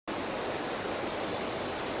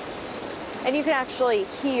And you can actually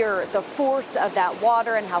hear the force of that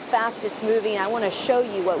water and how fast it's moving. I want to show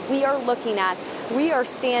you what we are looking at. We are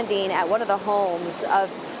standing at one of the homes of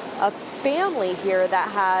a family here that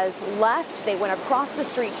has left. They went across the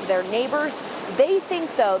street to their neighbors. They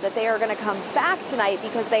think, though, that they are going to come back tonight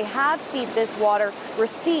because they have seen this water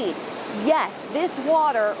recede. Yes, this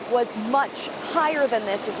water was much higher than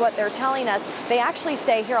this, is what they're telling us. They actually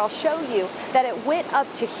say, here, I'll show you, that it went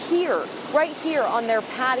up to here, right here on their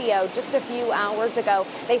patio just a few hours ago.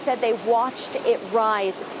 They said they watched it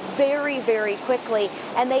rise very, very quickly.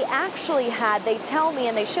 And they actually had, they tell me,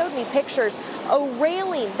 and they showed me pictures, a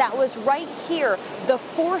railing that was right here. The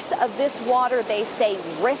force of this water, they say,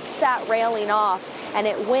 ripped that railing off, and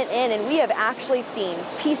it went in, and we have actually seen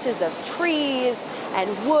pieces of trees and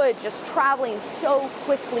wood just traveling so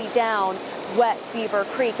quickly down wet Beaver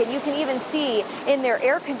Creek. And you can even see in their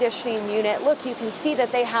air conditioning unit, look, you can see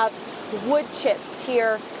that they have wood chips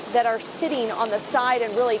here that are sitting on the side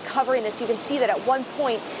and really covering this. You can see that at one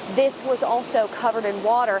point this was also covered in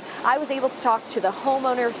water. I was able to talk to the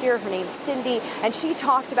homeowner here. Her name's Cindy, and she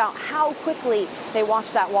talked about how quickly they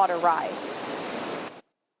watched that water rise.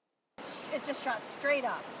 It just shot straight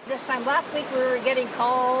up. This time last week we were getting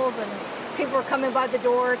calls and people were coming by the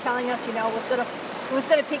door telling us, you know, it was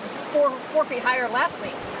gonna peak 4 feet higher last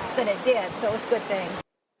week than it did, so it's a good thing.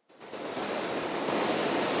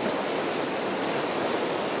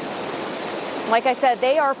 Like I said,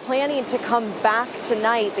 they are planning to come back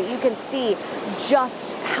tonight, but you can see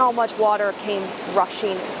just how much water came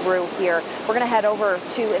rushing through here. We're going to head over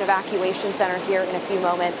to an evacuation center here in a few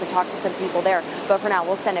moments and talk to some people there. But for now,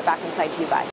 we'll send it back inside to you guys.